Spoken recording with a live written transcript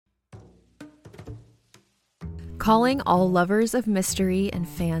Calling all lovers of mystery and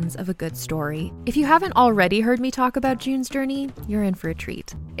fans of a good story. If you haven't already heard me talk about June's Journey, you're in for a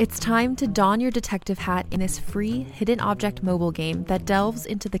treat. It's time to don your detective hat in this free hidden object mobile game that delves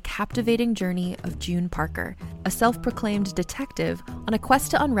into the captivating journey of June Parker, a self-proclaimed detective on a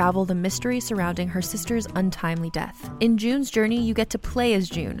quest to unravel the mystery surrounding her sister's untimely death. In June's Journey, you get to play as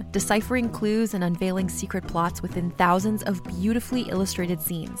June, deciphering clues and unveiling secret plots within thousands of beautifully illustrated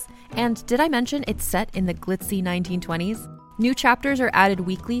scenes. And did I mention it's set in the glitzy 1920s? New chapters are added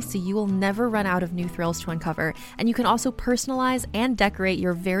weekly, so you will never run out of new thrills to uncover, and you can also personalize and decorate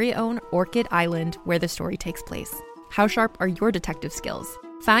your very own Orchid Island where the story takes place. How sharp are your detective skills?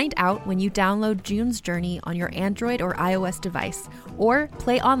 Find out when you download June's Journey on your Android or iOS device, or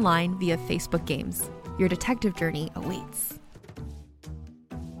play online via Facebook Games. Your detective journey awaits.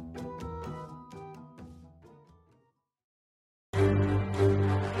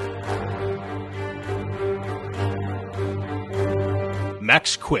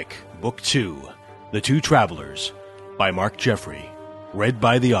 Max Quick, Book 2, The Two Travelers, by Mark Jeffrey, read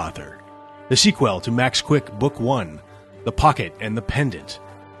by the author. The sequel to Max Quick, Book 1, The Pocket and the Pendant,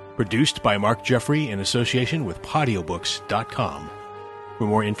 produced by Mark Jeffrey in association with Podiobooks.com. For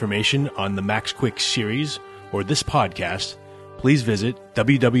more information on the Max Quick series or this podcast, please visit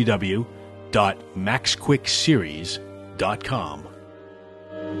www.maxquickseries.com.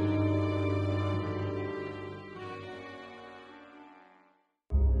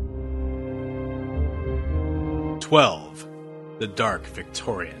 12. The Dark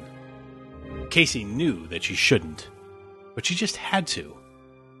Victorian. Casey knew that she shouldn't, but she just had to.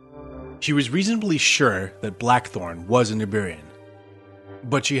 She was reasonably sure that Blackthorn was a Nibirian,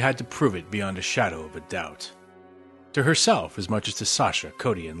 but she had to prove it beyond a shadow of a doubt. To herself as much as to Sasha,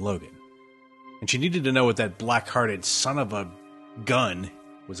 Cody, and Logan. And she needed to know what that black-hearted son of a gun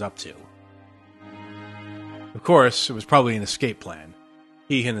was up to. Of course, it was probably an escape plan.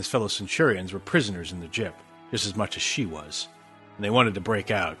 He and his fellow Centurions were prisoners in the Gyp, just as much as she was, and they wanted to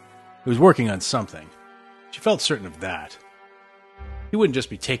break out. He was working on something. She felt certain of that. He wouldn't just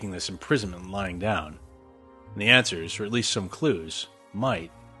be taking this imprisonment and lying down. And the answers, or at least some clues,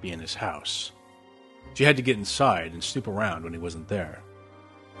 might be in his house. She had to get inside and snoop around when he wasn't there.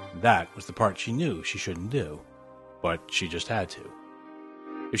 And that was the part she knew she shouldn't do, but she just had to.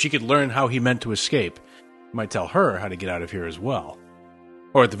 If she could learn how he meant to escape, it might tell her how to get out of here as well.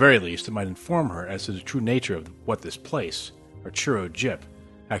 Or at the very least, it might inform her as to the true nature of what this place, Arturo Gyp,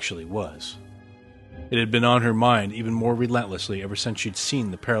 actually was. It had been on her mind even more relentlessly ever since she'd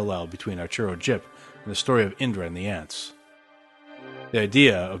seen the parallel between Arturo Gyp and the story of Indra and the ants. The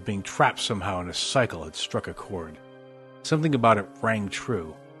idea of being trapped somehow in a cycle had struck a chord. Something about it rang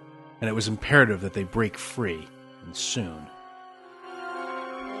true, and it was imperative that they break free, and soon.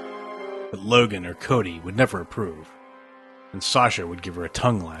 But Logan or Cody would never approve. And Sasha would give her a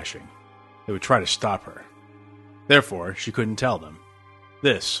tongue lashing. They would try to stop her. Therefore, she couldn't tell them.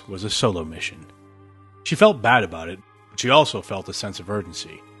 This was a solo mission. She felt bad about it, but she also felt a sense of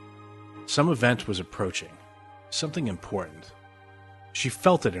urgency. Some event was approaching. Something important. She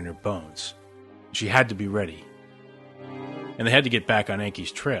felt it in her bones. She had to be ready. And they had to get back on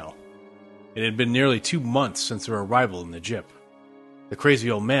Anki's trail. It had been nearly 2 months since their arrival in the Gyp. The crazy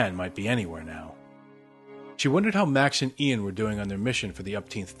old man might be anywhere now. She wondered how Max and Ian were doing on their mission for the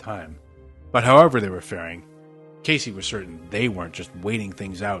upteenth time. But however they were faring, Casey was certain they weren't just waiting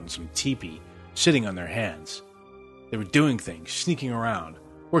things out in some teepee, sitting on their hands. They were doing things, sneaking around,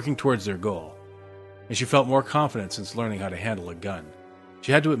 working towards their goal. And she felt more confident since learning how to handle a gun.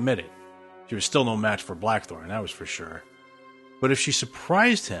 She had to admit it. She was still no match for Blackthorn, that was for sure. But if she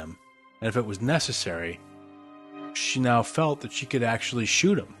surprised him, and if it was necessary, she now felt that she could actually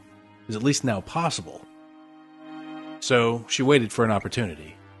shoot him. It was at least now possible. So she waited for an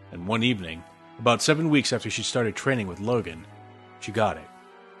opportunity, and one evening, about 7 weeks after she started training with Logan, she got it.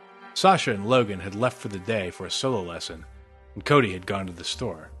 Sasha and Logan had left for the day for a solo lesson, and Cody had gone to the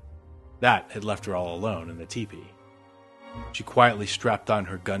store. That had left her all alone in the teepee. She quietly strapped on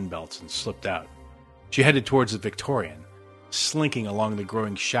her gun belts and slipped out. She headed towards the Victorian, slinking along the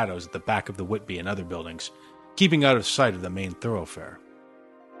growing shadows at the back of the Whitby and other buildings, keeping out of sight of the main thoroughfare.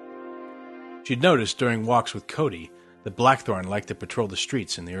 She'd noticed during walks with Cody that Blackthorn liked to patrol the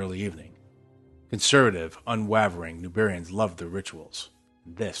streets in the early evening. Conservative, unwavering Nibirians loved their rituals.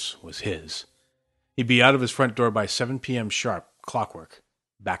 This was his. He'd be out of his front door by 7 p.m. sharp, clockwork,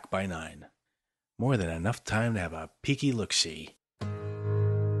 back by 9. More than enough time to have a peeky look-see.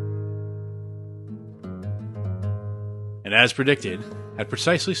 And as predicted, at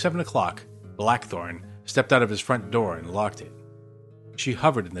precisely 7 o'clock, Blackthorn stepped out of his front door and locked it. She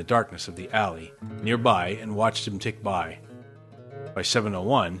hovered in the darkness of the alley nearby and watched him tick by. By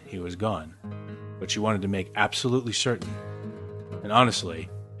 7:01, he was gone, but she wanted to make absolutely certain. And honestly,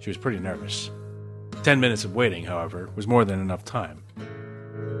 she was pretty nervous. 10 minutes of waiting, however, was more than enough time.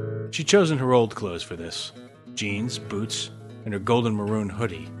 She'd chosen her old clothes for this: jeans, boots, and her golden maroon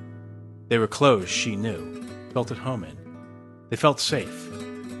hoodie. They were clothes she knew, felt at home in. They felt safe.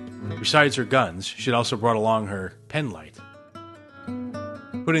 Besides her guns, she'd also brought along her pen light.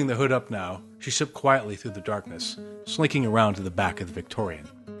 Putting the hood up now, she slipped quietly through the darkness, slinking around to the back of the Victorian.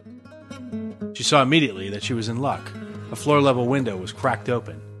 She saw immediately that she was in luck. A floor-level window was cracked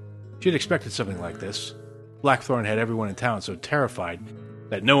open. She had expected something like this. Blackthorn had everyone in town so terrified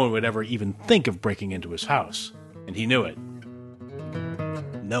that no one would ever even think of breaking into his house, and he knew it.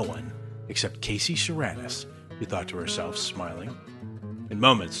 No one, except Casey Serranis, she thought to herself, smiling. In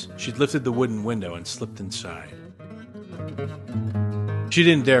moments, she'd lifted the wooden window and slipped inside. She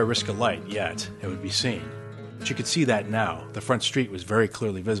didn't dare risk a light yet. It would be seen. She could see that now. The front street was very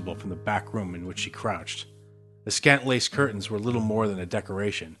clearly visible from the back room in which she crouched. The scant lace curtains were little more than a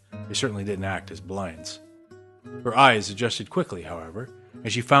decoration. They certainly didn't act as blinds. Her eyes adjusted quickly, however,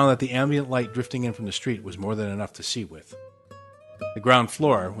 and she found that the ambient light drifting in from the street was more than enough to see with. The ground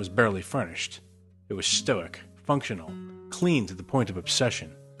floor was barely furnished. It was stoic, functional, clean to the point of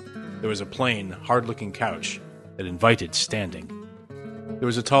obsession. There was a plain, hard-looking couch that invited standing. There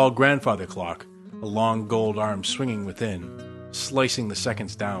was a tall grandfather clock, a long gold arm swinging within, slicing the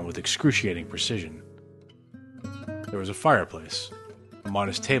seconds down with excruciating precision. There was a fireplace, a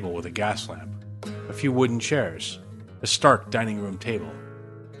modest table with a gas lamp, a few wooden chairs, a stark dining room table.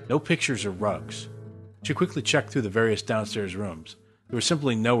 No pictures or rugs. She quickly checked through the various downstairs rooms. There was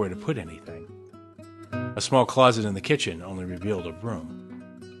simply nowhere to put anything. A small closet in the kitchen only revealed a room.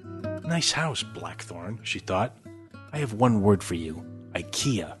 Nice house, Blackthorn, she thought. I have one word for you: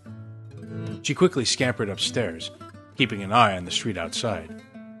 IKEA. She quickly scampered upstairs, keeping an eye on the street outside.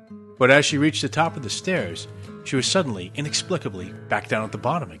 But as she reached the top of the stairs, she was suddenly, inexplicably, back down at the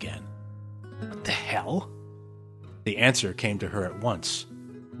bottom again. What the hell? The answer came to her at once.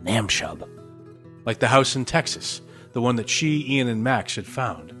 Namshub. Like the house in Texas, the one that she, Ian, and Max had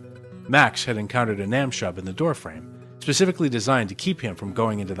found. Max had encountered a Namshub in the doorframe, specifically designed to keep him from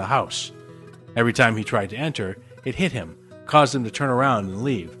going into the house. Every time he tried to enter, it hit him, caused him to turn around and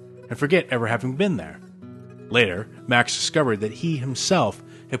leave, and forget ever having been there. Later, Max discovered that he himself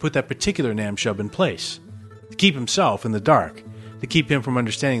had put that particular Namshub in place, to keep himself in the dark, to keep him from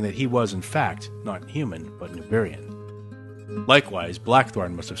understanding that he was, in fact, not human, but Nuberian. Likewise,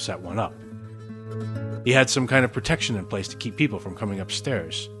 Blackthorn must have set one up. He had some kind of protection in place to keep people from coming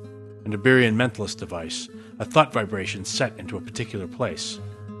upstairs. A Nuberian mentalist device, a thought vibration set into a particular place.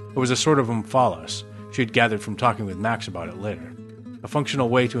 It was a sort of umphalos she had gathered from talking with Max about it later. A functional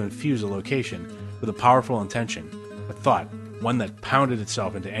way to infuse a location with a powerful intention, a thought, one that pounded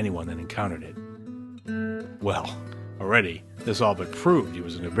itself into anyone that encountered it. Well, already, this all but proved he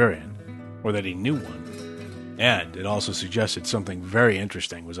was a Nuberian, or that he knew one. And it also suggested something very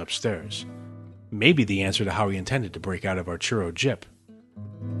interesting was upstairs. Maybe the answer to how he intended to break out of Arturo Jip.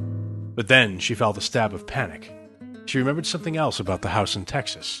 But then she felt a stab of panic. She remembered something else about the house in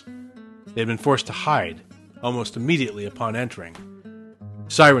Texas. They had been forced to hide, almost immediately upon entering.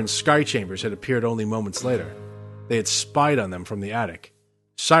 Siren's sky chambers had appeared only moments later. They had spied on them from the attic.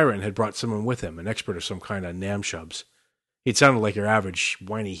 Siren had brought someone with him, an expert of some kind on Namshubs. He'd sounded like your average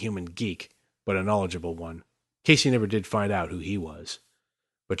whiny human geek, but a knowledgeable one. Casey never did find out who he was.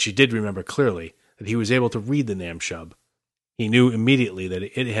 But she did remember clearly that he was able to read the Namshub. He knew immediately that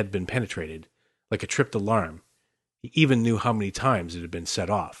it had been penetrated, like a tripped alarm. He even knew how many times it had been set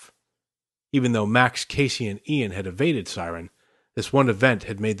off. Even though Max, Casey, and Ian had evaded Siren, this one event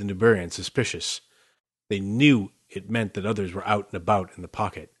had made the Nuberians suspicious. They knew it meant that others were out and about in the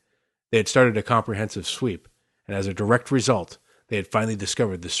pocket. They had started a comprehensive sweep, and as a direct result, they had finally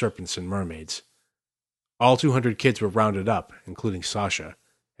discovered the serpents and mermaids. All 200 kids were rounded up, including Sasha,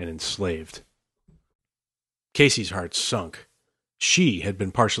 and enslaved. Casey's heart sunk. She had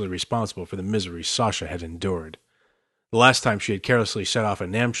been partially responsible for the misery Sasha had endured. The last time she had carelessly set off a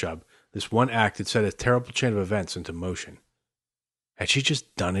Namshub, this one act had set a terrible chain of events into motion. Had she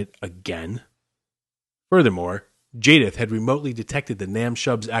just done it again? Furthermore, Jadith had remotely detected the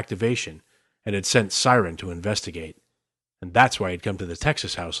Namshub's activation and had sent Siren to investigate. And that's why he'd come to the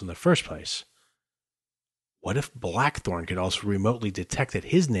Texas house in the first place. What if Blackthorn could also remotely detect that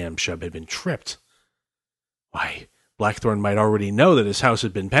his Namshub had been tripped? Why, Blackthorn might already know that his house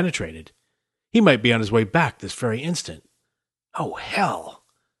had been penetrated. He might be on his way back this very instant. Oh, hell!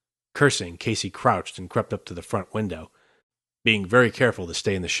 Cursing, Casey crouched and crept up to the front window. being very careful to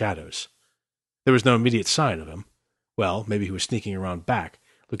stay in the shadows. There was no immediate sign of him. Well, maybe he was sneaking around back,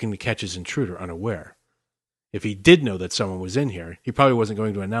 looking to catch his intruder unaware. If he did know that someone was in here, he probably wasn't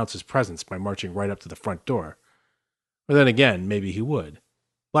going to announce his presence by marching right up to the front door. Or then again, maybe he would.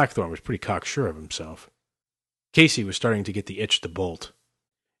 Blackthorn was pretty cocksure of himself. Casey was starting to get the itch to bolt.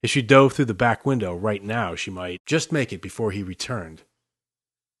 If she dove through the back window right now, she might just make it before he returned.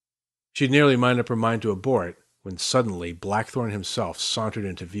 She'd nearly made up her mind to abort when suddenly Blackthorn himself sauntered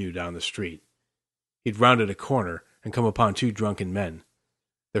into view down the street. He'd rounded a corner and come upon two drunken men.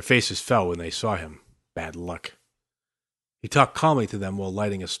 Their faces fell when they saw him. Bad luck. He talked calmly to them while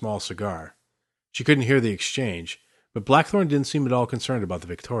lighting a small cigar. She couldn't hear the exchange, but Blackthorn didn't seem at all concerned about the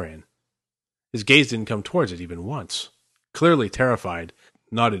Victorian. His gaze didn't come towards it even once. Clearly terrified,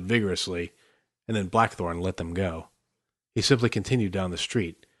 nodded vigorously, and then Blackthorn let them go. He simply continued down the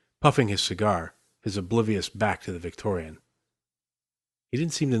street, puffing his cigar, his oblivious back to the Victorian. He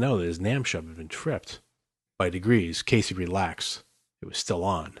didn't seem to know that his namshub had been tripped. By degrees, Casey relaxed. It was still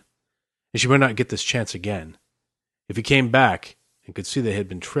on. And she might not get this chance again. If he came back and could see they had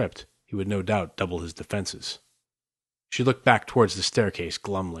been tripped, he would no doubt double his defenses. She looked back towards the staircase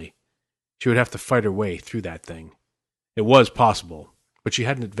glumly. She would have to fight her way through that thing. It was possible, but she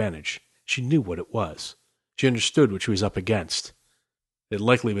had an advantage. She knew what it was. She understood what she was up against. It had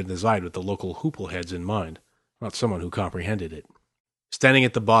likely been designed with the local hoopleheads in mind, not someone who comprehended it. Standing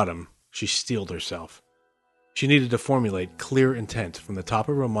at the bottom, she steeled herself. She needed to formulate clear intent from the top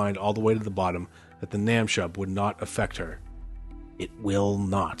of her mind all the way to the bottom that the namshub would not affect her. It will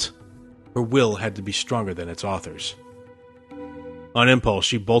not. Her will had to be stronger than its author's. On impulse,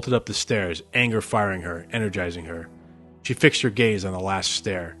 she bolted up the stairs, anger firing her, energizing her. She fixed her gaze on the last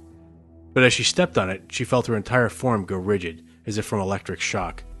stair. But as she stepped on it, she felt her entire form go rigid, as if from electric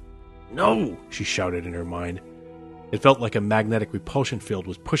shock. "No!" she shouted in her mind. It felt like a magnetic repulsion field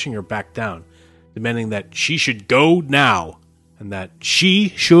was pushing her back down, demanding that she should go now, and that she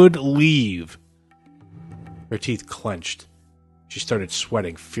should leave. Her teeth clenched. She started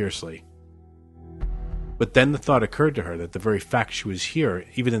sweating fiercely. But then the thought occurred to her that the very fact she was here,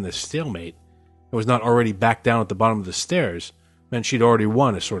 even in this stalemate, and was not already back down at the bottom of the stairs, meant she'd already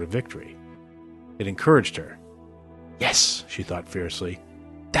won a sort of victory. It encouraged her. Yes, she thought fiercely.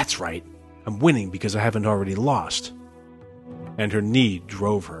 That's right. I'm winning because I haven't already lost. And her need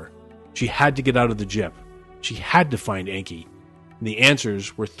drove her. She had to get out of the gyp. She had to find Enki. And the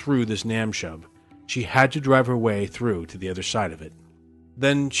answers were through this namshub. She had to drive her way through to the other side of it.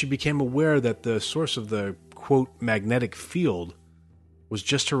 Then she became aware that the source of the, quote, magnetic field was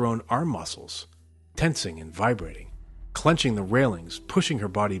just her own arm muscles, tensing and vibrating, clenching the railings, pushing her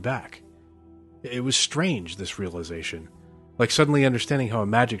body back. It was strange, this realization, like suddenly understanding how a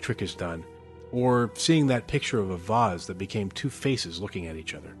magic trick is done, or seeing that picture of a vase that became two faces looking at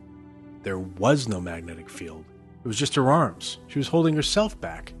each other. There was no magnetic field. It was just her arms. She was holding herself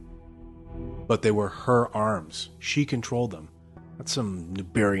back. But they were her arms. She controlled them. Not some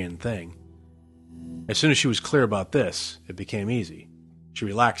Nuberian thing. As soon as she was clear about this, it became easy. She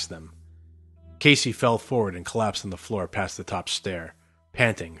relaxed them. Casey fell forward and collapsed on the floor past the top stair,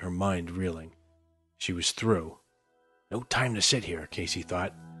 panting, her mind reeling. She was through. No time to sit here, Casey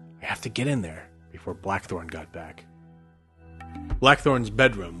thought. I have to get in there before Blackthorn got back. Blackthorn's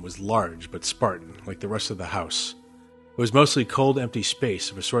bedroom was large but Spartan, like the rest of the house. It was mostly cold, empty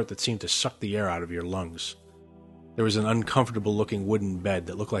space of a sort that seemed to suck the air out of your lungs. There was an uncomfortable-looking wooden bed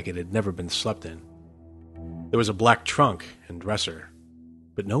that looked like it had never been slept in. There was a black trunk and dresser.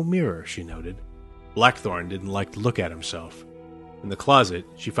 But no mirror, she noted. Blackthorn didn't like to look at himself. In the closet,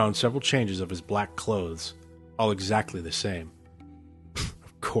 she found several changes of his black clothes, all exactly the same.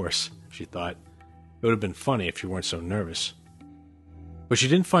 Of course, she thought. It would have been funny if she weren't so nervous. But she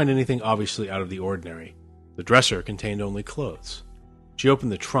didn't find anything obviously out of the ordinary. The dresser contained only clothes. She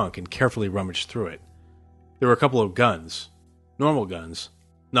opened the trunk and carefully rummaged through it. There were a couple of guns. Normal guns.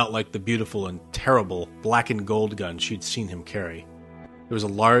 Not like the beautiful and terrible black and gold guns she'd seen him carry. There was a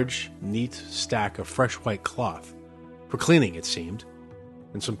large, neat stack of fresh white cloth. For cleaning, it seemed.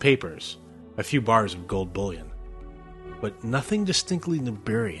 And some papers. A few bars of gold bullion. But nothing distinctly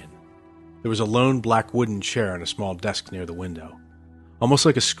Nuberian. There was a lone black wooden chair and a small desk near the window. Almost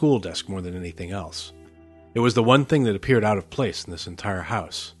like a school desk more than anything else. It was the one thing that appeared out of place in this entire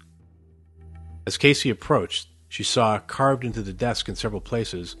house. As Casey approached, she saw carved into the desk in several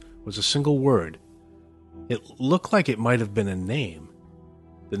places was a single word. It looked like it might have been a name.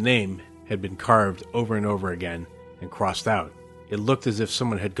 The name had been carved over and over again and crossed out. It looked as if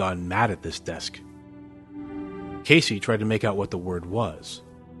someone had gone mad at this desk. Casey tried to make out what the word was.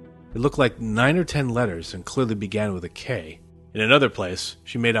 It looked like 9 or 10 letters and clearly began with a K. In another place,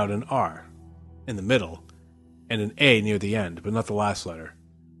 she made out an R in the middle and an A near the end, but not the last letter.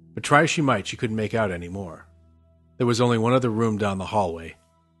 But try as she might, she couldn't make out any more. There was only one other room down the hallway.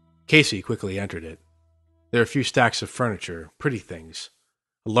 Casey quickly entered it. There were a few stacks of furniture, pretty things,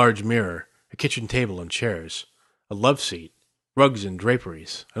 a large mirror, a kitchen table and chairs, a love seat, rugs and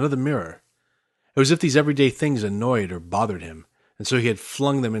draperies, another mirror. It was as if these everyday things annoyed or bothered him, and so he had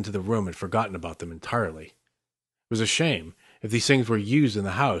flung them into the room and forgotten about them entirely. It was a shame. If these things were used in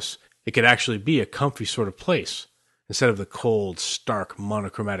the house, it could actually be a comfy sort of place, instead of the cold, stark,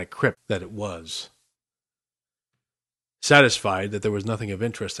 monochromatic crypt that it was. Satisfied that there was nothing of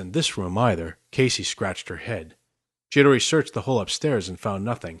interest in this room either, Casey scratched her head. She had already searched the whole upstairs and found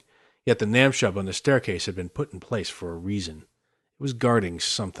nothing, yet the namshub on the staircase had been put in place for a reason. It was guarding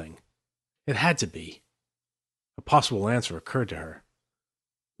something. It had to be. A possible answer occurred to her.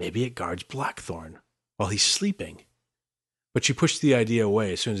 Maybe it guards Blackthorn while he's sleeping. But she pushed the idea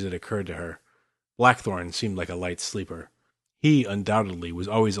away as soon as it occurred to her. Blackthorn seemed like a light sleeper. He undoubtedly was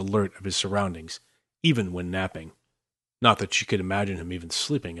always alert of his surroundings, even when napping. Not that she could imagine him even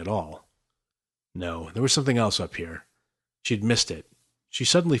sleeping at all. No, there was something else up here. She'd missed it. She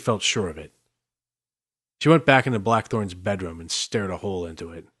suddenly felt sure of it. She went back into Blackthorn's bedroom and stared a hole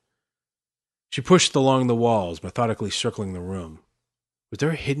into it. She pushed along the walls, methodically circling the room. Was there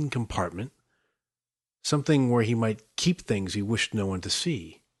a hidden compartment? Something where he might keep things he wished no one to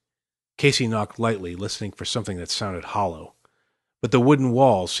see. Casey knocked lightly, listening for something that sounded hollow, but the wooden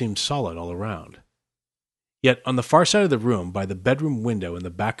walls seemed solid all around. Yet on the far side of the room, by the bedroom window in the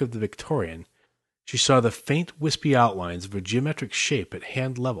back of the Victorian, she saw the faint, wispy outlines of a geometric shape at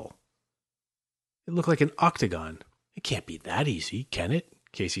hand level. It looked like an octagon. It can't be that easy, can it?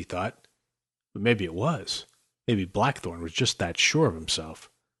 Casey thought. But maybe it was. Maybe Blackthorn was just that sure of himself.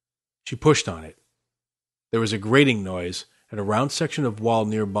 She pushed on it. There was a grating noise, and a round section of wall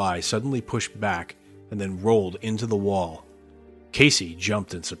nearby suddenly pushed back and then rolled into the wall. Casey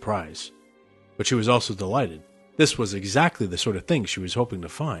jumped in surprise. But she was also delighted. This was exactly the sort of thing she was hoping to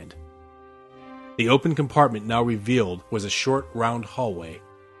find. The open compartment now revealed was a short, round hallway.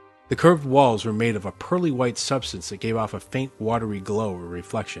 The curved walls were made of a pearly white substance that gave off a faint, watery glow or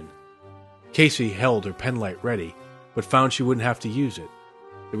reflection. Casey held her penlight ready, but found she wouldn't have to use it.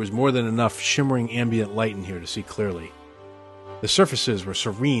 There was more than enough shimmering ambient light in here to see clearly. The surfaces were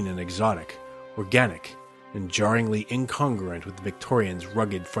serene and exotic, organic, and jarringly incongruent with the Victorian's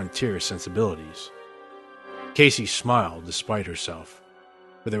rugged frontier sensibilities. Casey smiled despite herself,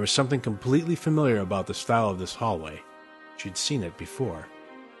 but there was something completely familiar about the style of this hallway. She'd seen it before.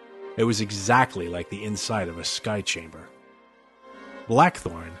 It was exactly like the inside of a sky chamber.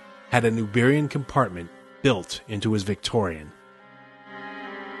 Blackthorn had a Nuberian compartment built into his Victorian.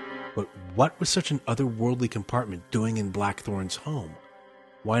 But what was such an otherworldly compartment doing in Blackthorn's home?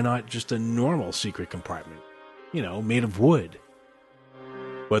 Why not just a normal secret compartment? Made of wood.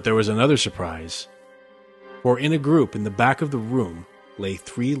 But there was another surprise. For in a group in the back of the room lay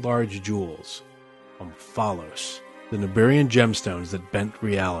 3 large jewels. Omphalos, the Nuberian gemstones that bent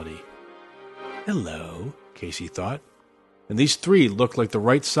reality. Hello, Casey thought. And these 3 looked like the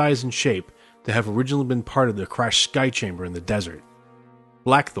right size and shape to have originally been part of the crashed sky chamber in the desert.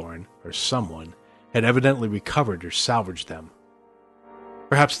 Blackthorn, or someone, had evidently recovered or salvaged them.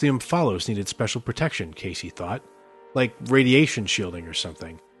 Perhaps the Omphalos needed special protection, Casey thought, like radiation shielding or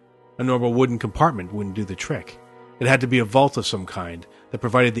something. A normal wooden compartment wouldn't do the trick. It had to be a vault of some kind that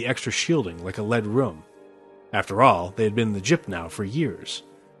provided the extra shielding, like a lead room. After all, they had been in the gyp now for years.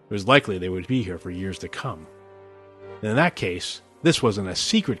 It was likely they would be here for years to come. And in that case, this wasn't a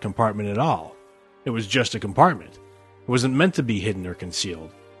secret compartment at all. It was just a compartment. It wasn't meant to be hidden or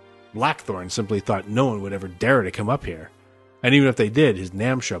concealed. Blackthorn simply thought no one would ever dare to come up here, and even if they did, his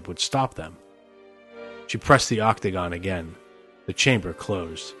namshub would stop them. She pressed the octagon again. The chamber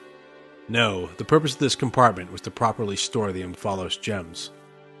closed. No, the purpose of this compartment was to properly store the Omphalos gems.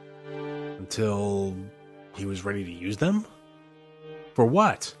 Until he was ready to use them? For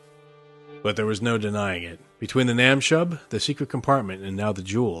what? But there was no denying it. Between the namshub, the secret compartment, and now the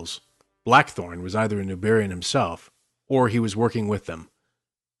jewels, Blackthorn was either a Nuberian himself, or he was working with them.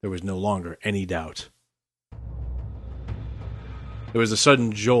 There was no longer any doubt. There was a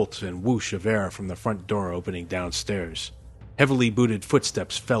sudden jolt and whoosh of air from the front door opening downstairs. Heavily booted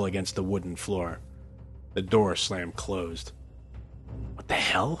footsteps fell against the wooden floor. The door slammed closed. What the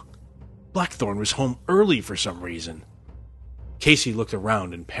hell? Blackthorn was home early for some reason. Casey looked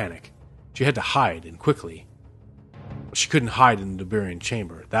around in panic. She had to hide, and quickly. Well, she couldn't hide in the Nuberian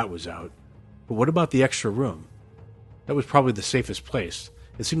chamber. That was out. But what about the extra room? That was probably the safest place.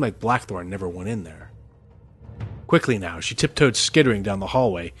 It seemed like Blackthorn never went in there. Quickly now, she tiptoed skittering down the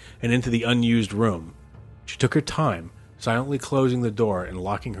hallway and into the unused room. She took her time, silently closing the door and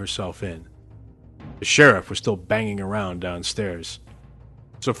locking herself in. The sheriff was still banging around downstairs.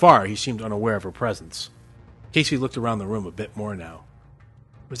 So far, he seemed unaware of her presence. Casey looked around the room a bit more now.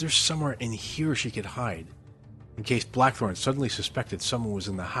 Was there somewhere in here she could hide, in case Blackthorn suddenly suspected someone was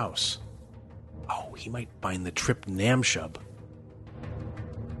in the house? Oh, he might find the tripped Namshub.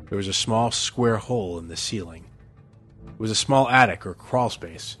 There was a small square hole in the ceiling. It was a small attic or crawl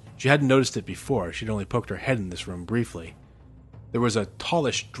space. She hadn't noticed it before. She'd only poked her head in this room briefly. There was a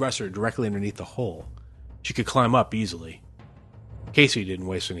tallish dresser directly underneath the hole. She could climb up easily. Casey didn't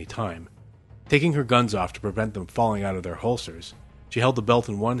waste any time. Taking her guns off to prevent them falling out of their holsters, she held the belt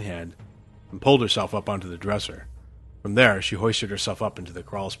in one hand and pulled herself up onto the dresser. From there, she hoisted herself up into the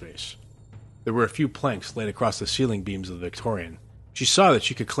crawl space. There were a few planks laid across the ceiling beams of the Victorian. She saw that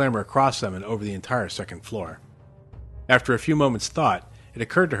she could clamber across them and over the entire second floor. After a few moments' thought, it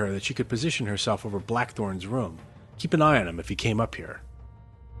occurred to her that she could position herself over Blackthorn's room, keep an eye on him if he came up here.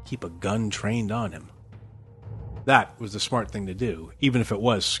 Keep a gun trained on him. That was the smart thing to do, even if it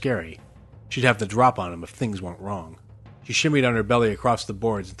was scary. She'd have the drop on him if things went wrong. She shimmied on her belly across the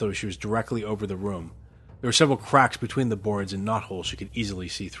boards until she was directly over the room. There were several cracks between the boards and knotholes she could easily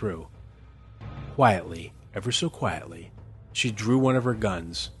see through. Quietly, ever so quietly, she drew one of her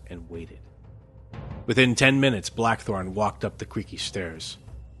guns and waited. Within 10 minutes, Blackthorn walked up the creaky stairs.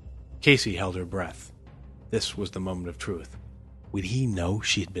 Casey held her breath. This was the moment of truth. Would he know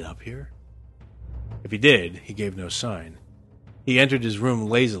she had been up here? If he did, he gave no sign. He entered his room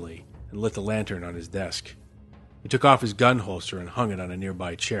lazily and lit the lantern on his desk. He took off his gun holster and hung it on a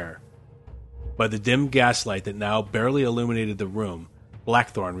nearby chair. By the dim gaslight that now barely illuminated the room,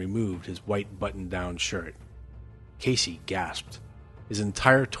 Blackthorn removed his white button-down shirt. Casey gasped. His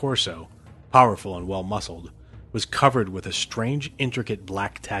entire torso, powerful and well-muscled, was covered with a strange, intricate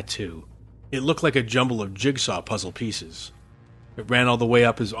black tattoo. It looked like a jumble of jigsaw puzzle pieces. It ran all the way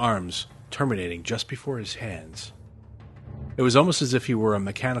up his arms, terminating just before his hands. It was almost as if he were a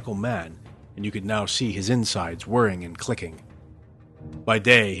mechanical man, and you could now see his insides whirring and clicking. By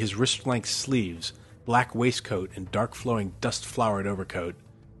day, his wrist-length sleeves, black waistcoat, and dark-flowing, dust-flowered overcoat,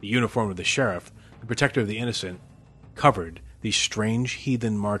 the uniform of the sheriff, the protector of the innocent, covered these strange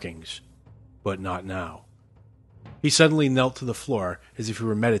heathen markings. But not now. He suddenly knelt to the floor as if he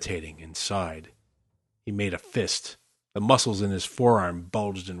were meditating and sighed. He made a fist. The muscles in his forearm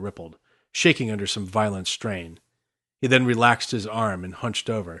bulged and rippled, shaking under some violent strain. He then relaxed his arm and hunched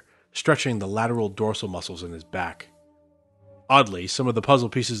over, stretching the lateral dorsal muscles in his back. Oddly, some of the puzzle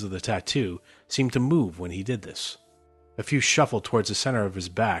pieces of the tattoo seemed to move when he did this. A few shuffled towards the center of his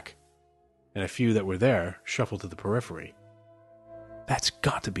back, and a few that were there shuffled to the periphery. That's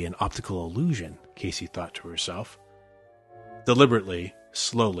got to be an optical illusion, Casey thought to herself. Deliberately,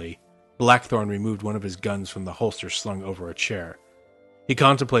 slowly, Blackthorn removed one of his guns from the holster slung over a chair. He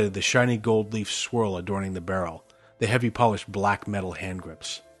contemplated the shiny gold leaf swirl adorning the barrel, the heavy polished black metal hand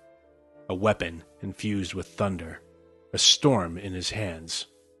grips. A weapon infused with thunder, a storm in his hands.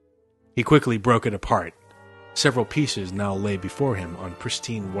 He quickly broke it apart. Several pieces now lay before him on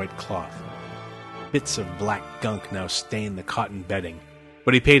pristine white cloth. Bits of black gunk now stained the cotton bedding,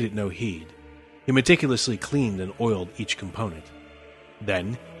 but he paid it no heed. He meticulously cleaned and oiled each component.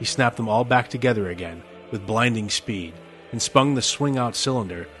 Then he snapped them all back together again with blinding speed and spun the swing-out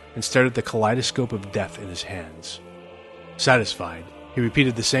cylinder and stared at the kaleidoscope of death in his hands. Satisfied, he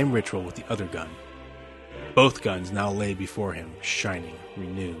repeated the same ritual with the other gun. Both guns now lay before him, shining,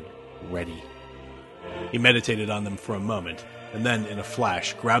 renewed, ready. He meditated on them for a moment, and then, in a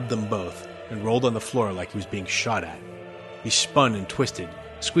flash, grabbed them both and rolled on the floor like he was being shot at. He spun and twisted,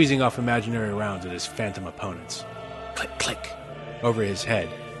 squeezing off imaginary rounds at his phantom opponents. Click, click, over his head.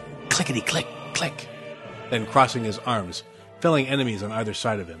 Clickety, click, click. Then crossing his arms, felling enemies on either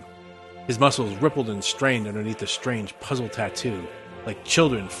side of him. His muscles rippled and strained underneath the strange puzzle tattoo, like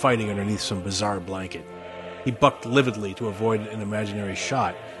children fighting underneath some bizarre blanket. He bucked lividly to avoid an imaginary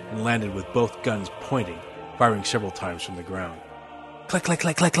shot and landed with both guns pointing, firing several times from the ground. Click, click,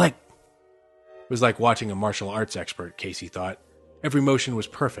 click, click, click. It was like watching a martial arts expert, Casey thought. Every motion was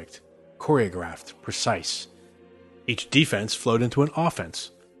perfect, choreographed, precise. Each defense flowed into an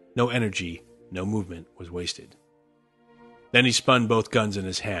offense. No energy, no movement was wasted. Then he spun both guns in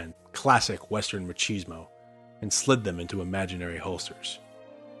his hand, classic Western machismo, and slid them into imaginary holsters.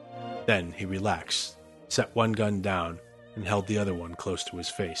 Then he relaxed, set one gun down, and held the other one close to his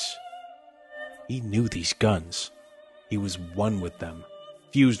face. He knew these guns. He was one with them,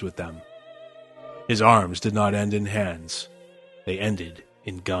 fused with them. His arms did not end in hands. They ended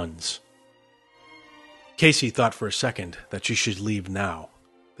in guns. Casey thought for a second that she should leave now.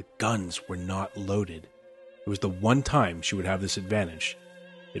 The guns were not loaded. It was the one time she would have this advantage.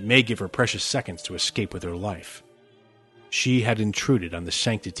 It may give her precious seconds to escape with her life. She had intruded on the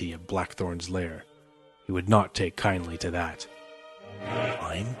sanctity of Blackthorn's lair. He would not take kindly to that.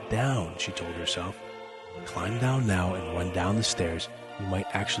 Climb down, she told herself. Climb down now and run down the stairs. You might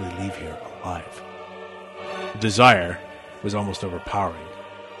actually leave here alive. The desire was almost overpowering.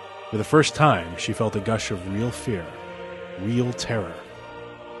 For the first time, she felt a gush of real fear, real terror.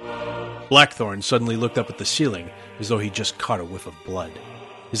 Blackthorn suddenly looked up at the ceiling as though he'd just caught a whiff of blood.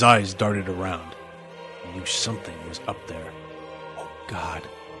 His eyes darted around. He knew something was up there. Oh, God.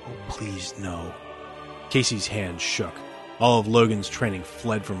 Oh, please, no. Casey's hands shook. All of Logan's training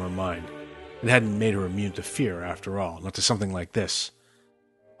fled from her mind. It hadn't made her immune to fear, after all, not to something like this.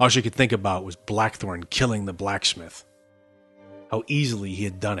 All she could think about was Blackthorn killing the blacksmith. How easily he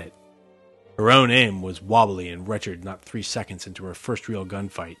had done it. Her own aim was wobbly and wretched not 3 seconds into her first real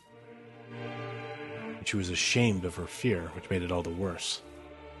gunfight. And she was ashamed of her fear, which made it all the worse.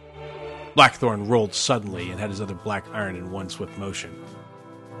 Blackthorn rolled suddenly and had his other black iron in one swift motion.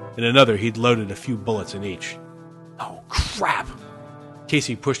 In another, he'd loaded a few bullets in each. Oh, crap!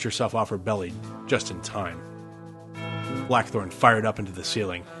 Casey pushed herself off her belly just in time. Blackthorn fired up into the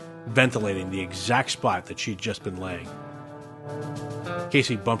ceiling, ventilating the exact spot that she'd just been laying.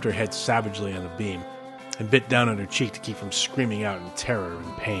 Casey bumped her head savagely on the beam and bit down on her cheek to keep from screaming out in terror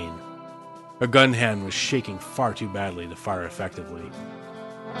and pain. Her gun hand was shaking far too badly to fire effectively.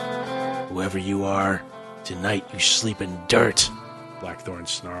 Whoever you are, tonight you sleep in dirt, Blackthorn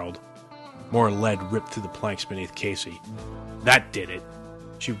snarled. More lead ripped through the planks beneath Casey. That did it.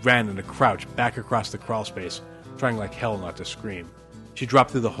 She ran in a crouch back across the crawl space, trying like hell not to scream. She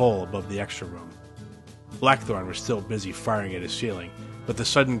dropped through the hole above the extra room. Blackthorn was still busy firing at his ceiling, but the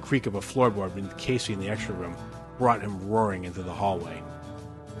sudden creak of a floorboard beneath Casey in the extra room brought him roaring into the hallway.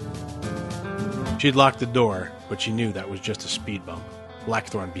 She'd locked the door, but she knew that was just a speed bump.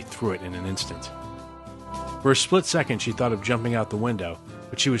 Blackthorn beat through it in an instant. For a split second, she thought of jumping out the window,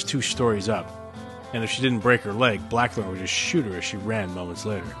 but she was 2 stories up, and if she didn't break her leg, Blackthorn would just shoot her as she ran moments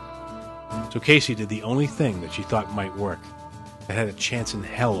later. So Casey did the only thing that she thought might work, that had a chance in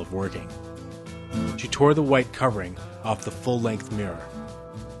hell of working. She tore the white covering off the full-length mirror.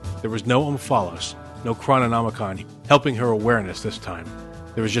 There was no Omphalos, no Chrononomicon helping her awareness this time.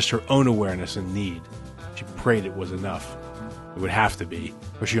 There was just her own awareness and need. She prayed it was enough. It would have to be,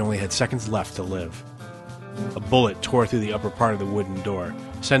 for she only had seconds left to live. A bullet tore through the upper part of the wooden door,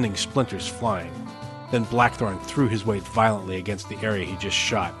 sending splinters flying. Then Blackthorn threw his weight violently against the area he just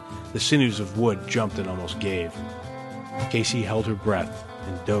shot. The sinews of wood jumped and almost gave. Casey held her breath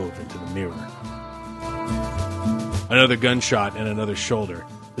and dove into the mirror. Another gunshot and another shoulder,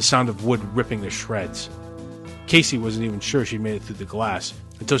 the sound of wood ripping to shreds. Casey wasn't even sure she'd made it through the glass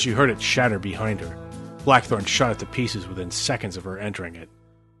until she heard it shatter behind her. Blackthorn shot it to pieces within seconds of her entering it.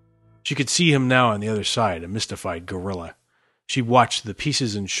 She could see him now on the other side, a mystified gorilla. She watched the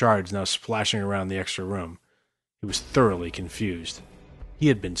pieces and shards now splashing around the extra room. He was thoroughly confused. He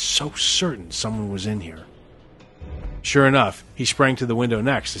had been so certain someone was in here. Sure enough, he sprang to the window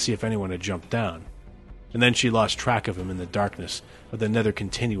next to see if anyone had jumped down. And then she lost track of him in the darkness of the nether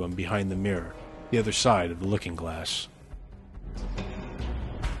continuum behind the mirror, the other side of the looking glass.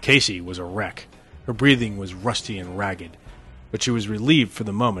 Casey was a wreck. Her breathing was rusty and ragged, but she was relieved for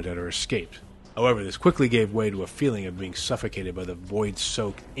the moment at her escape. However, this quickly gave way to a feeling of being suffocated by the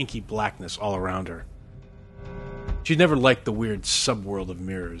void-soaked, inky blackness all around her. She'd never liked the weird subworld of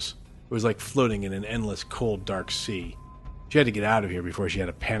mirrors. It was like floating in an endless, cold, dark sea. She had to get out of here before she had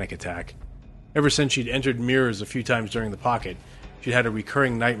a panic attack. Ever since she'd entered mirrors a few times during the pocket, she'd had a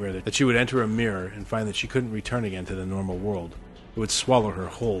recurring nightmare that she would enter a mirror and find that she couldn't return again to the normal world. It would swallow her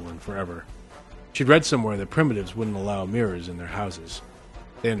whole and forever. She'd read somewhere that primitives wouldn't allow mirrors in their houses.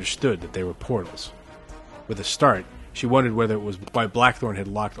 They understood that they were portals. With a start, she wondered whether it was why Blackthorn had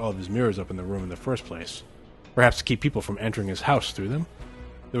locked all of his mirrors up in the room in the first place. Perhaps to keep people from entering his house through them?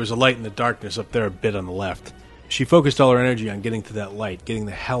 There was a light in the darkness up there a bit on the left. She focused all her energy on getting to that light, getting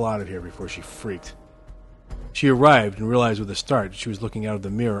the hell out of here before she freaked. She arrived and realized with a start she was looking out of the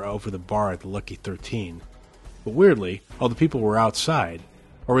mirror over the bar at the Lucky 13. But weirdly, all the people were outside,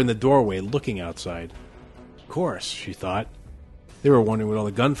 or in the doorway looking outside. Of course, she thought. They were wondering what all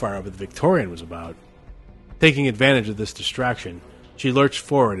the gunfire over the Victorian was about. Taking advantage of this distraction, she lurched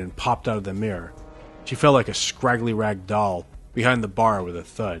forward and popped out of the mirror. She felt like a scraggly rag doll behind the bar with a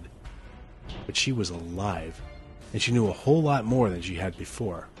thud. But she was alive, and she knew a whole lot more than she had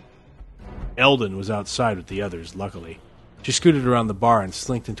before. Eldon was outside with the others, luckily. She scooted around the bar and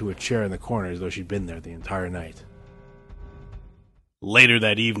slinked into a chair in the corner as though she'd been there the entire night. Later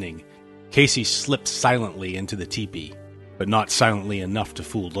that evening, Casey slipped silently into the teepee, but not silently enough to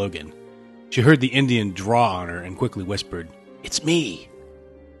fool Logan. She heard the Indian draw on her and quickly whispered, "It's me."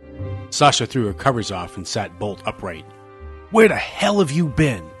 Sasha threw her covers off and sat bolt upright. "Where the hell have you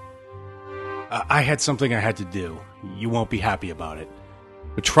been?" I had something I had to do. You won't be happy about it.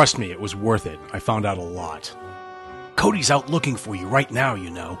 But trust me, it was worth it. I found out a lot. Cody's out looking for you right now, you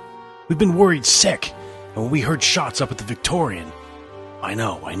know. We've been worried sick, and when we heard shots up at the Victorian... I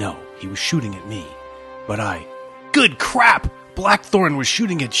know. He was shooting at me. But Good crap! Blackthorn was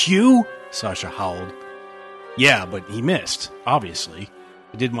shooting at you? Sasha howled. Yeah, but he missed, obviously.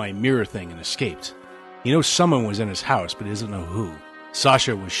 I did my mirror thing and escaped. He knows someone was in his house, but he doesn't know who.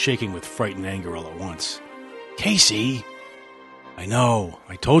 Sasha was shaking with fright and anger all at once. Casey! I know.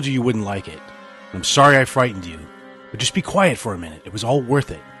 I told you wouldn't like it. I'm sorry I frightened you. But just be quiet for a minute. It was all worth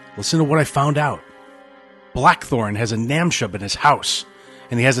it. Listen to what I found out. Blackthorn has a Namshub in his house,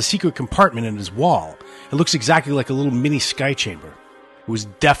 and he has a secret compartment in his wall. It looks exactly like a little mini sky chamber. It was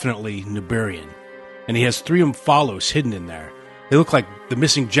definitely Niburian, and he has 3 Umphalos hidden in there. They look like the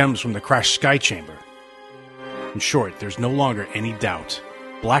missing gems from the crashed sky chamber. In short, there's no longer any doubt.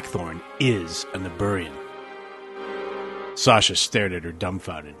 Blackthorn is a Niburian. Sasha stared at her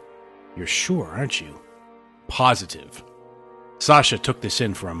dumbfounded. You're sure, aren't you? Positive. Sasha took this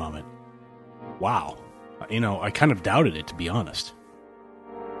in for a moment. Wow. I kind of doubted it, to be honest.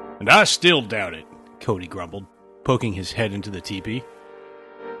 And I still doubt it, Cody grumbled, poking his head into the teepee.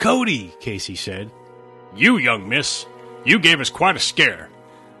 Cody, Casey said. You, young miss. You gave us quite a scare.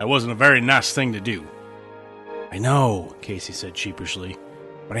 That wasn't a very nice thing to do. I know, Casey said sheepishly.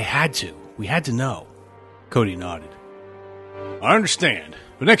 But I had to. We had to know. Cody nodded. I understand.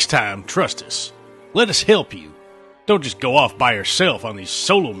 But next time, trust us. Let us help you. Don't just go off by yourself on these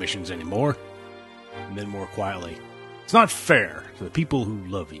solo missions anymore. And then more quietly, it's not fair to the people who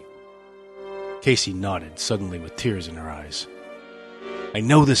love you. Casey nodded, suddenly with tears in her eyes. I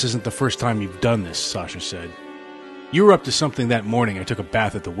know this isn't the first time you've done this, Sasha said. You were up to something that morning I took a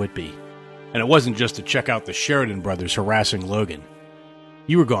bath at the Whitby. And it wasn't just to check out the Sheridan brothers harassing Logan.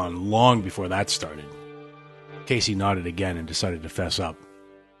 You were gone long before that started. Casey nodded again and decided to fess up.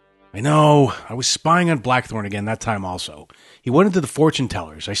 I know. I was spying on Blackthorn again that time also. He went into the fortune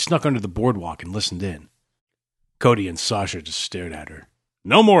tellers. I snuck under the boardwalk and listened in. Cody and Sasha just stared at her.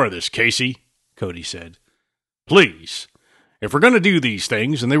 No more of this, Casey, Cody said. Please. If we're going to do these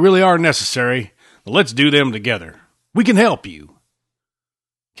things, and they really are necessary, then let's do them together. We can help you.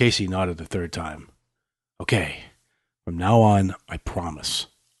 Casey nodded the third time. Okay. From now on, I promise.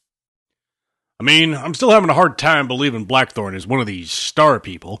 I mean, I'm still having a hard time believing Blackthorn is one of these star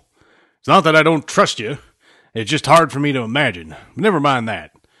people. It's not that I don't trust you. It's just hard for me to imagine. But never mind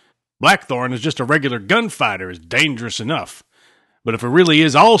that. Blackthorn is just a regular gunfighter is dangerous enough. But if it really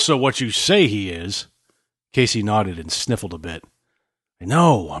is also what you say he is... Casey nodded and sniffled a bit. I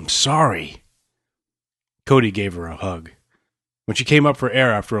know, I'm sorry. Cody gave her a hug. When she came up for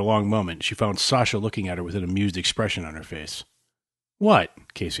air after a long moment, she found Sasha looking at her with an amused expression on her face. What?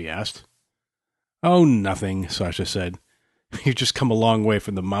 Casey asked. Oh, nothing, Sasha said. You've just come a long way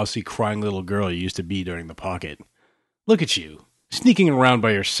from the mousy, crying little girl you used to be during the pocket. Look at you, sneaking around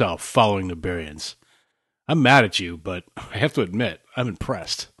by yourself, following Niburians. I'm mad at you, but I have to admit, I'm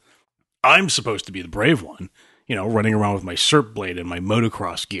impressed. I'm supposed to be the brave one, running around with my serp blade and my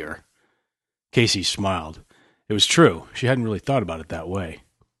motocross gear. Casey smiled. It was true. She hadn't really thought about it that way.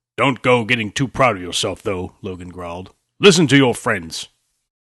 Don't go getting too proud of yourself, though, Logan growled. Listen to your friends.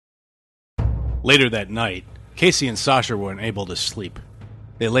 Later that night, Casey and Sasha weren't able to sleep.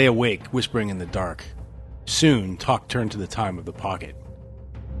 They lay awake, whispering in the dark. Soon, talk turned to the time of the pocket.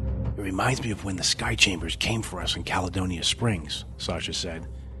 It reminds me of when the Sky Chambers came for us in Caledonia Springs, Sasha said.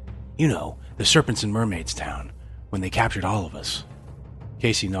 You know, the Serpents and Mermaids town, when they captured all of us.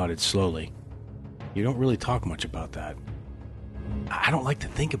 Casey nodded slowly. You don't really talk much about that. I don't like to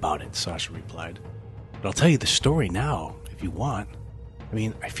think about it, Sasha replied. But I'll tell you the story now, if you want.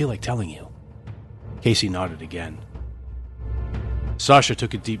 I feel like telling you. Casey nodded again. Sasha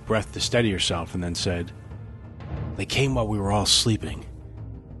took a deep breath to steady herself and then said, They came while we were all sleeping.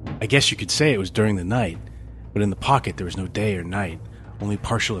 I guess you could say it was during the night, but in the pocket there was no day or night, only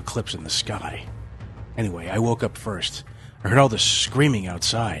partial eclipse in the sky. Anyway, I woke up first. I heard all this screaming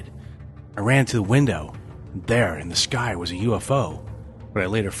outside. I ran to the window, and there in the sky was a UFO, what I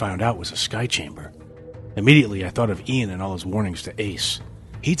later found out was a sky chamber. Immediately I thought of Ian and all his warnings to Ace.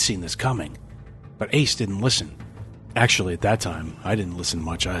 He'd seen this coming, but Ace didn't listen. Actually, at that time, I didn't listen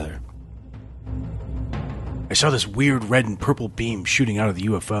much either. I saw this weird red and purple beam shooting out of the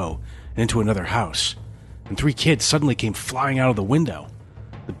UFO and into another house, and 3 kids suddenly came flying out of the window.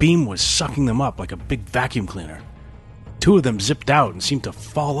 The beam was sucking them up like a big vacuum cleaner. 2 of them zipped out and seemed to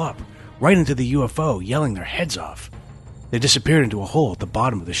fall up, right into the UFO, yelling their heads off. They disappeared into a hole at the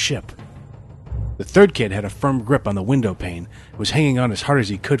bottom of the ship. The 3rd kid had a firm grip on the window pane and was hanging on as hard as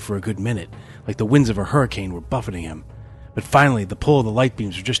he could for a good minute, like the winds of a hurricane were buffeting him. But finally, the pull of the light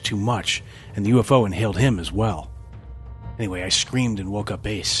beams was just too much, and the UFO inhaled him as well. Anyway, I screamed and woke up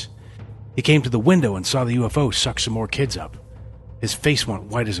Ace. He came to the window and saw the UFO suck some more kids up. His face went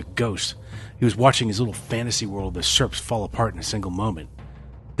white as a ghost. He was watching his little fantasy world of the SERPs fall apart in a single moment.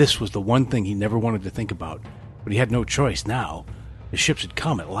 This was the one thing he never wanted to think about, but he had no choice now. The ships had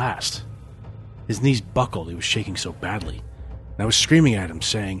come at last. His knees buckled, he was shaking so badly. And I was screaming at him,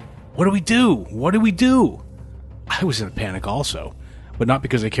 saying, "What do we do? What do we do?" I was in a panic also, but not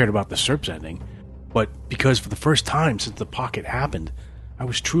because I cared about the SERPs ending, but because for the first time since the pocket happened, I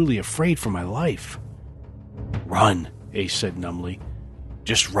was truly afraid for my life. "Run," Ace said numbly.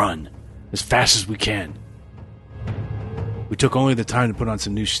 "Just run, as fast as we can." We took only the time to put on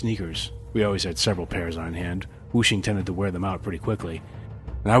some new sneakers. We always had several pairs on hand. Whooshing tended to wear them out pretty quickly.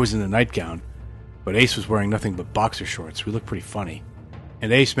 And I was in a nightgown, but Ace was wearing nothing but boxer shorts. We looked pretty funny.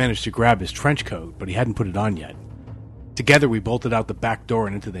 And Ace managed to grab his trench coat, but he hadn't put it on yet. Together we bolted out the back door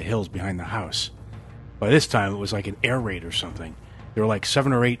and into the hills behind the house. By this time it was like an air raid or something. There were like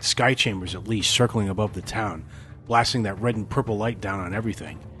 7 or 8 sky chambers at least circling above the town, blasting that red and purple light down on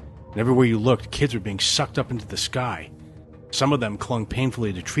everything. And everywhere you looked, kids were being sucked up into the sky. Some of them clung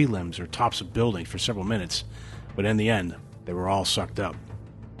painfully to tree limbs or tops of buildings for several minutes, but in the end, they were all sucked up.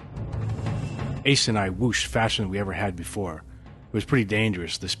 Ace and I whooshed faster than we ever had before. It was pretty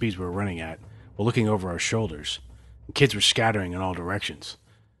dangerous, the speeds we were running at, while looking over our shoulders. The kids were scattering in all directions.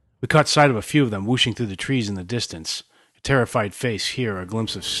 We caught sight of a few of them whooshing through the trees in the distance, a terrified face here, a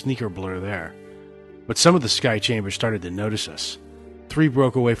glimpse of sneaker blur there. But some of the sky chambers started to notice us. 3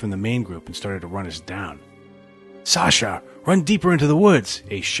 broke away from the main group and started to run us down. "Sasha, run deeper into the woods,"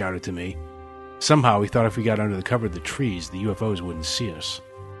 Ace shouted to me. Somehow he thought if we got under the cover of the trees, the UFOs wouldn't see us.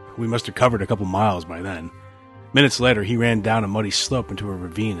 We must have covered a couple miles by then. Minutes later, he ran down a muddy slope into a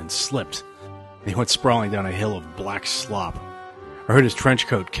ravine and slipped. He went sprawling down a hill of black slop. I heard his trench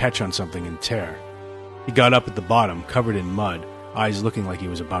coat catch on something and tear. He got up at the bottom, covered in mud, eyes looking like he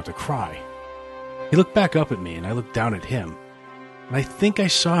was about to cry. He looked back up at me, and I looked down at him. And I think I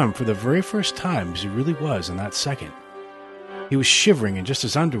saw him for the very first time as he really was in that second. He was shivering in just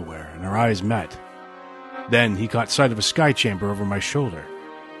his underwear, and our eyes met. Then he caught sight of a sky chamber over my shoulder.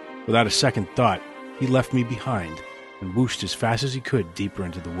 Without a second thought, he left me behind and whooshed as fast as he could deeper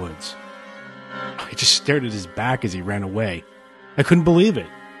into the woods. I just stared at his back as he ran away. I couldn't believe it.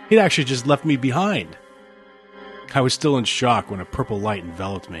 He'd actually just left me behind. I was still in shock when a purple light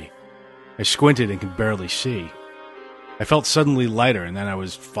enveloped me. I squinted and could barely see. I felt suddenly lighter, and then I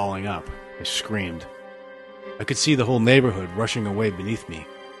was falling up. I screamed. I could see the whole neighborhood rushing away beneath me,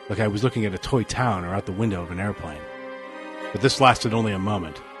 like I was looking at a toy town or out the window of an airplane. But this lasted only a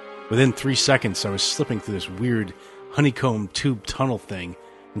moment. Within 3 seconds, I was slipping through this weird honeycomb tube tunnel thing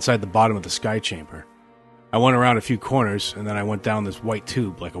inside the bottom of the sky chamber. I went around a few corners, and then I went down this white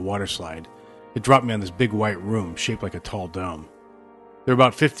tube like a water slide. It dropped me on this big white room shaped like a tall dome. There were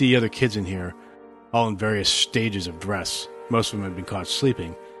about 50 other kids in here, all in various stages of dress. Most of them had been caught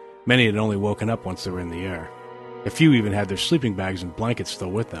sleeping. Many had only woken up once they were in the air. A few even had their sleeping bags and blankets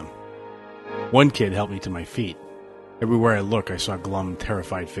still with them. One kid helped me to my feet. Everywhere I looked, I saw glum,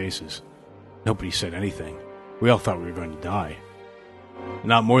 terrified faces. Nobody said anything. We all thought we were going to die.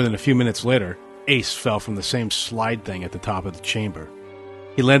 Not more than a few minutes later, Ace fell from the same slide thing at the top of the chamber.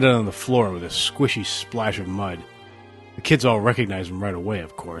 He landed on the floor with a squishy splash of mud. The kids all recognized him right away,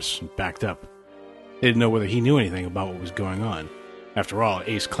 of course, and backed up. They didn't know whether he knew anything about what was going on. After all,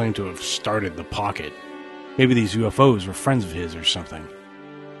 Ace claimed to have started the pocket. Maybe these UFOs were friends of his or something.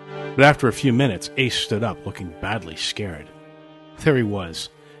 But after a few minutes, Ace stood up, looking badly scared. There he was,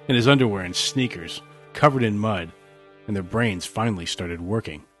 in his underwear and sneakers, covered in mud, and their brains finally started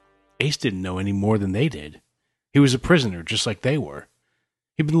working. Ace didn't know any more than they did. He was a prisoner, just like they were.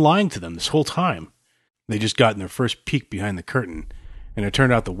 He'd been lying to them this whole time. They'd just gotten their first peek behind the curtain, and it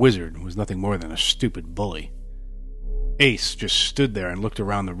turned out the wizard was nothing more than a stupid bully. Ace just stood there and looked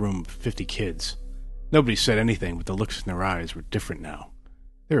around the room of 50 kids. Nobody said anything, but the looks in their eyes were different now.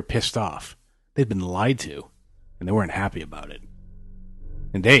 They were pissed off. They'd been lied to, and they weren't happy about it.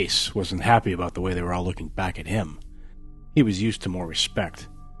 And Ace wasn't happy about the way they were all looking back at him. He was used to more respect.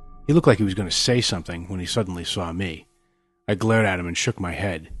 He looked like he was going to say something when he suddenly saw me. I glared at him and shook my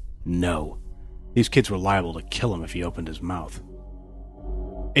head. No. These kids were liable to kill him if he opened his mouth.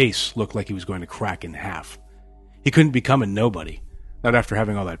 Ace looked like he was going to crack in half. He couldn't become a nobody, not after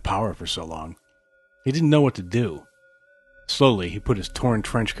having all that power for so long. He didn't know what to do. Slowly, he put his torn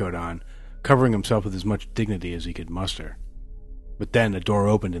trench coat on, covering himself with as much dignity as he could muster. But then a door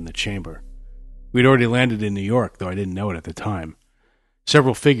opened in the chamber. We'd already landed in New York, though I didn't know it at the time.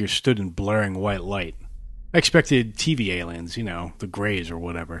 Several figures stood in blaring white light. I expected TV aliens, the Greys or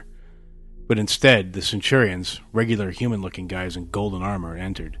whatever. But instead, the Centurions, regular human-looking guys in golden armor,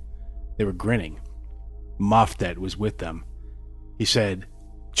 entered. They were grinning. Mofdet was with them. He said,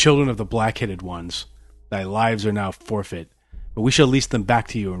 "Children of the black-headed ones, thy lives are now forfeit, but we shall lease them back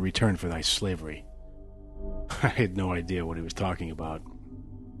to you in return for thy slavery." I had no idea what he was talking about.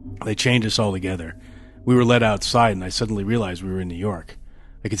 They chained us all together. We were led outside, and I suddenly realized we were in New York.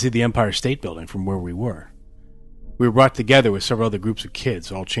 I could see the Empire State Building from where we were. We were brought together with several other groups of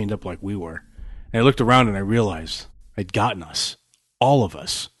kids, all chained up like we were. And I looked around and I realized I'd gotten us. All of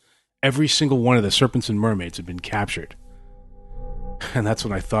us. Every single one of the serpents and mermaids had been captured. And that's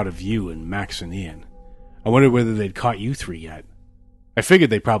when I thought of you and Max and Ian. I wondered whether they'd caught you three yet. I figured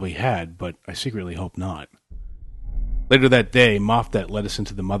they probably had, but I secretly hoped not. Later that day, Mofdet led us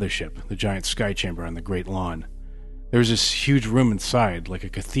into the mothership, the giant sky chamber on the Great Lawn. There was this huge room inside, like a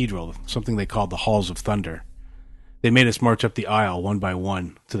cathedral, something they called the Halls of Thunder. They made us march up the aisle one by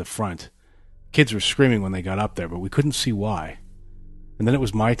one to the front. Kids were screaming when they got up there, but we couldn't see why. And then it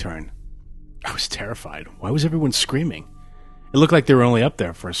was my turn. I was terrified. Why was everyone screaming? It looked like they were only up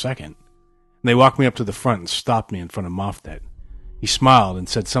there for a second. And they walked me up to the front and stopped me in front of Mofdet. He smiled and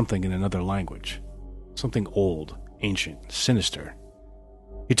said something in another language. Something old, ancient, sinister.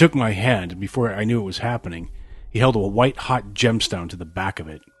 He took my hand, and before I knew it was happening, he held a white-hot gemstone to the back of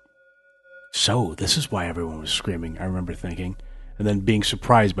it. So, this is why everyone was screaming, I remember thinking, and then being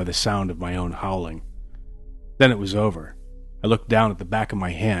surprised by the sound of my own howling. Then it was over. I looked down at the back of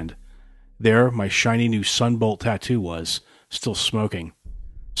my hand. There, my shiny new sunbolt tattoo was, still smoking.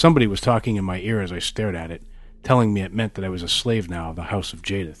 Somebody was talking in my ear as I stared at it, telling me it meant that I was a slave now of the House of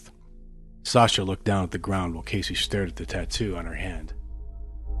Jadith. Sasha looked down at the ground while Casey stared at the tattoo on her hand.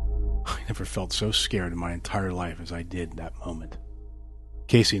 I never felt so scared in my entire life as I did that moment.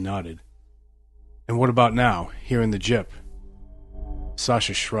 Casey nodded. "And what about now, here in the Gyp?"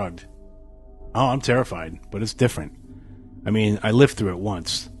 Sasha shrugged. "Oh, I'm terrified, but it's different. I mean, I lived through it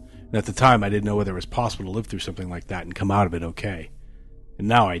once, and at the time I didn't know whether it was possible to live through something like that and come out of it okay. And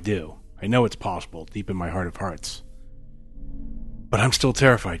now I do. I know it's possible, deep in my heart of hearts. But I'm still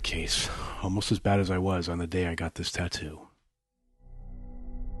terrified, Case, almost as bad as I was on the day I got this tattoo."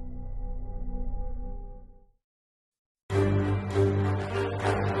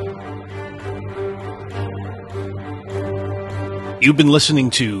 You've been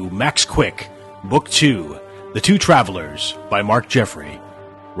listening to Max Quick, Book 2, The Two Travelers, by Mark Jeffrey,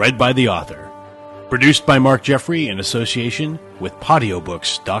 read by the author. Produced by Mark Jeffrey in association with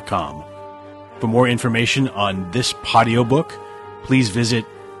Podiobooks.com. For more information on this Podiobook, please visit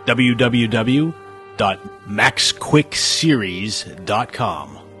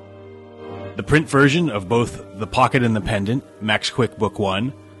www.maxquickseries.com. The print version of both The Pocket and the Pendant, Max Quick Book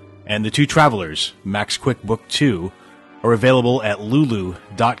 1, and The Two Travelers, Max Quick Book 2, are available at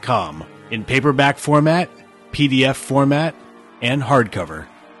lulu.com in paperback format, PDF format, and hardcover.